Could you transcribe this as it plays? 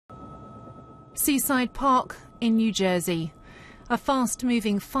Seaside Park in New Jersey. A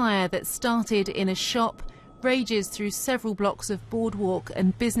fast-moving fire that started in a shop rages through several blocks of Boardwalk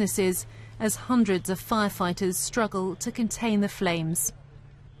and businesses as hundreds of firefighters struggle to contain the flames.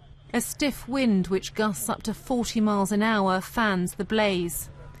 A stiff wind which gusts up to 40 miles an hour fans the blaze.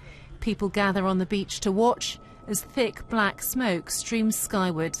 People gather on the beach to watch as thick black smoke streams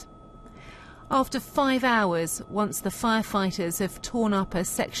skyward. After 5 hours, once the firefighters have torn up a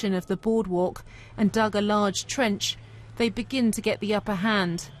section of the Boardwalk and dug a large trench, they begin to get the upper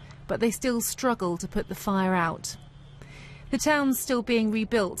hand, but they still struggle to put the fire out. The town's still being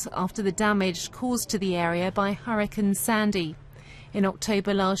rebuilt after the damage caused to the area by Hurricane Sandy. In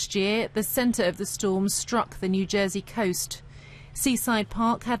October last year, the centre of the storm struck the New Jersey coast. Seaside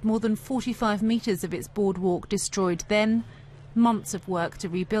Park had more than 45 metres of its boardwalk destroyed then. Months of work to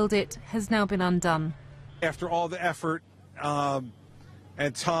rebuild it has now been undone. After all the effort and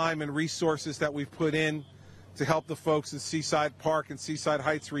time and resources that we've put in to help the folks in Seaside Park and Seaside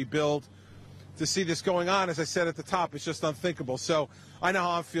Heights rebuild, to see this going on, as I said at the top, it's just unthinkable. So I know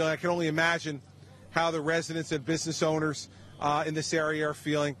how I'm feeling. I can only imagine how the residents and business owners in this area are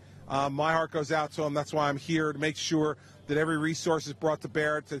feeling. My heart goes out to them. That's why I'm here, to make sure that every resource is brought to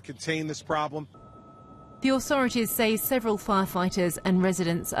bear to contain this problem. The authorities say several firefighters and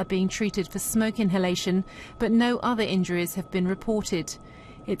residents are being treated for smoke inhalation, but no other injuries have been reported.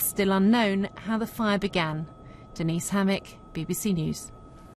 It's still unknown how the fire began. Denise Hammack, BBC News.